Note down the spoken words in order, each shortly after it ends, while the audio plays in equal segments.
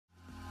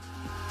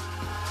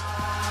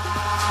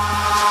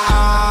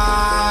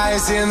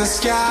in the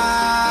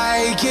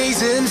sky,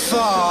 gazing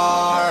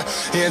far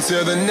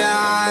into the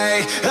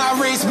night. I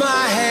raise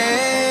my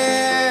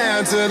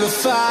hand to the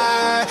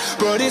fire,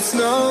 but it's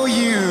no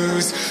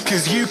use,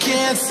 'cause you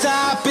can't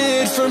stop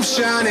it from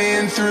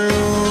shining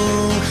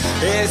through.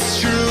 It's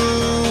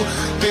true,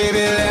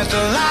 baby, let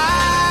the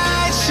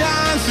light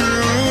shine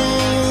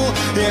through.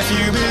 If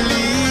you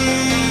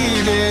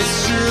believe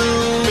it's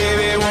true,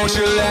 baby, won't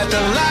you let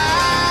the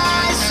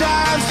light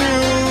shine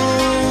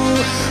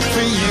through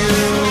for you,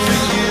 for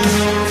you,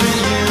 for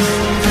you,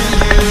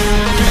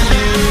 for you, for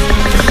you, for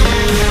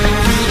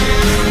you, for you,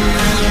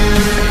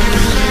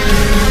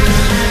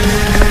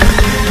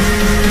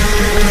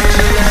 won't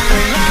you let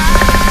the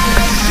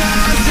light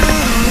shine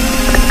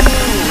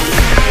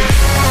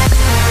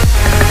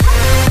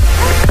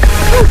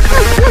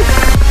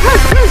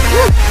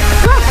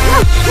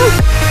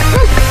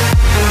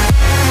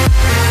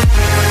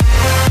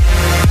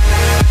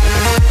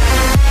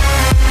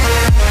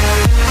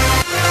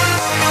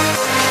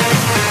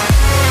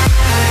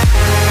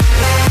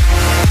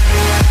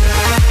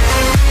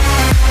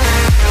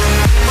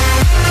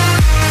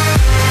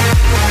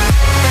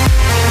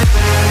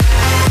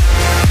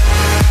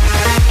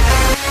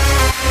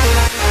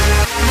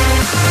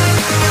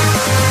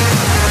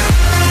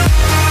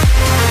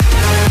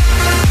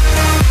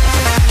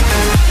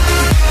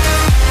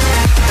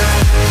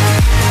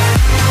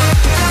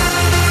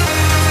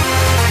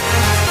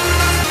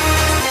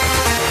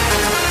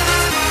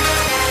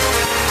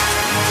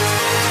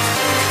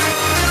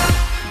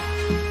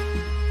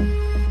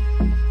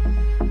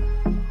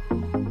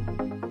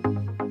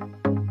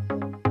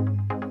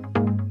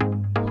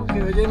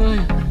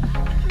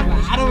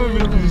Claro,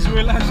 pero como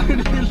sube la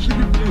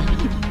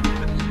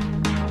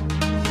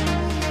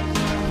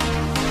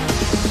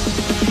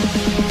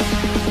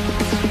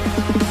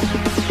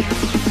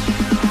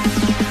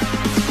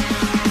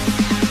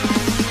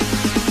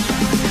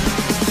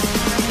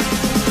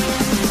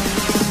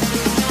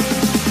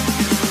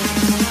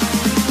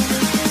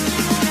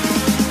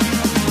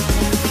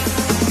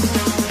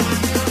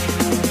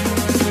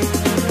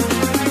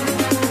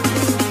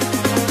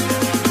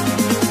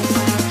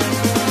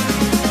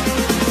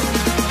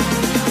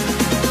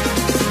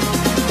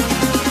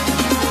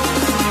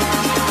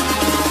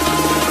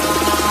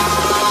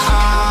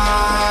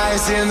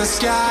in the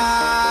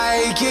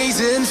sky,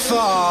 gazing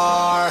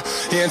far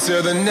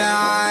into the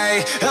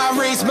night. I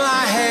raise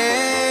my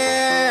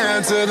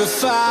hand to the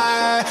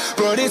fire,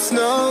 but it's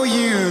no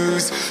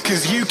use,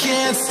 'cause you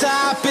can't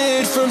stop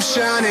it from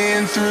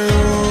shining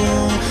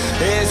through.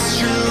 It's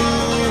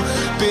true,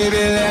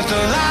 baby, let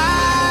the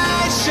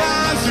light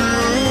shine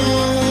through.